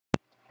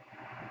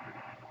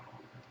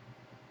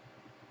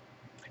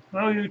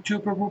Hello,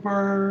 YouTuber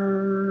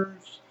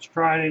boopers. It's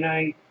Friday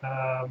night,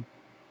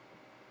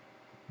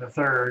 the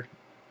 3rd.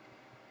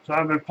 So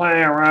I've been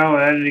playing around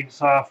with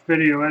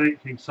video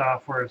editing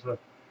software. The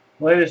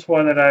latest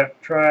one that I've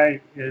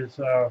tried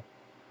is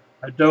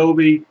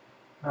Adobe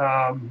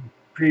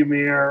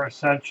Premiere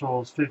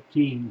Essentials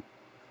 15.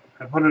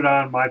 I put it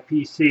on my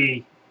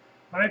PC.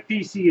 My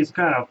PC is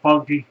kind of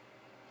funky.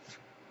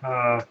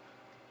 Uh,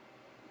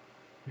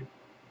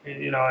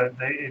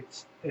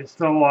 it's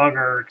no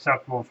longer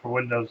acceptable for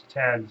Windows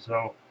 10,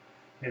 so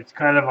it's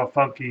kind of a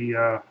funky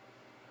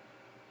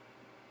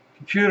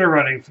computer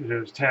running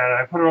Windows 10.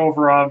 I put it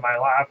over on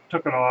my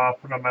took it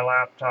off, put it on my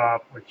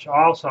laptop, which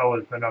also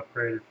has been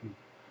upgraded from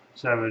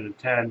 7 to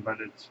 10, but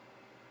it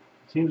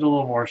seems a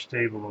little more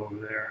stable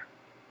over there.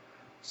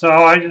 So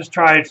I just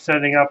tried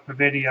setting up the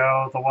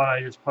video, the one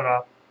I just put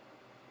up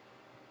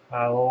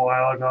a little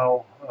while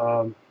ago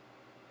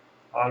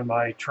on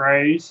my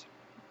trays.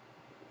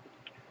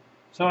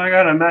 So I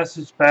got a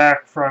message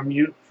back from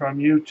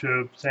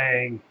YouTube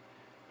saying,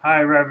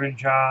 "Hi, Reverend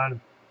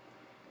John.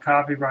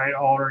 Copyright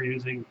owner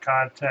using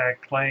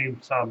content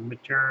claimed some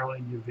material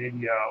in your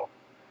video.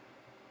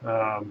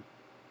 Um,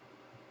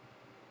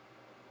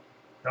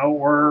 don't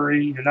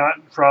worry, you're not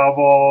in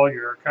trouble.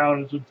 Your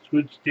account is in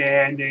good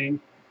standing."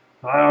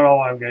 I don't know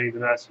why I'm getting the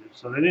message.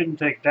 So they didn't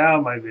take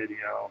down my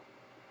video.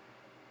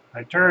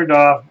 I turned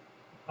off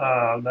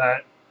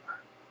that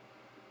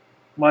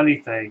money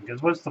thing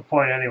because what's the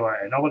point anyway?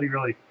 They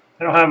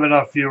don't have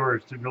enough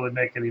viewers to really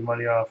make any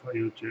money off of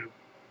YouTube.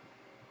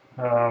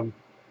 Um,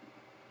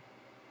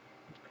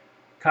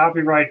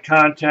 Copyright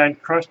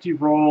content, crusty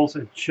rolls,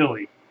 and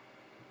chili.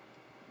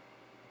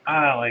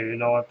 I don't even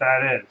know what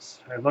that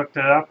is. I looked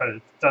it up and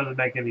it doesn't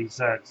make any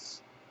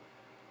sense.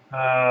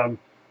 Um,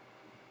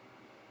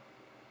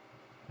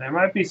 there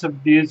might be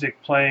some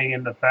music playing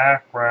in the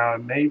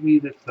background. Maybe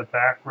that's the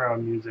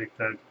background music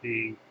that's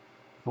being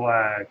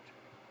flagged.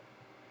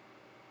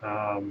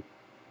 Um,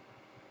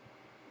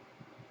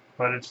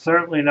 but it's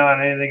certainly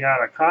not anything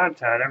out of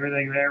content.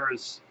 Everything there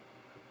is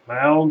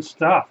my own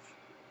stuff.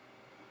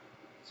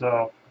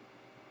 So,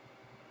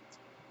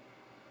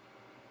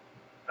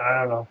 I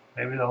don't know.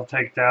 Maybe they'll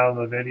take down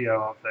the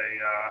video if they,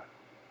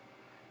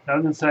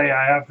 doesn't say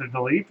I have to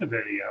delete the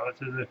video. It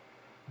says,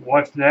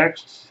 what's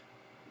next?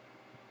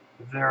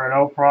 If there are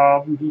no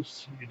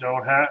problems, you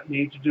don't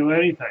need to do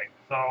anything.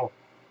 So,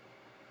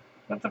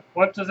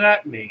 what does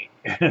that mean?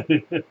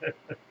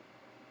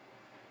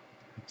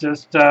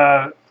 Just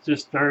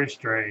very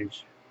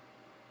strange.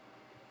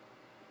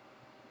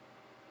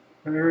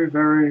 Very,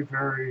 very,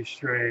 very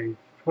strange.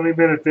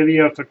 20-minute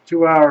video took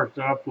 2 hours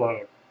to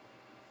upload.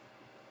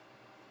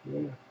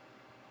 Yeah.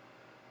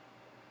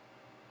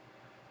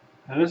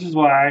 And this is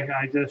why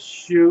I just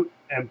shoot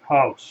and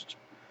post.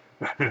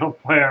 I don't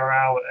play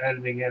around with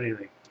editing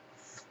anything.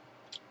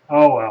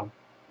 Oh well.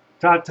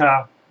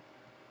 Ta-ta.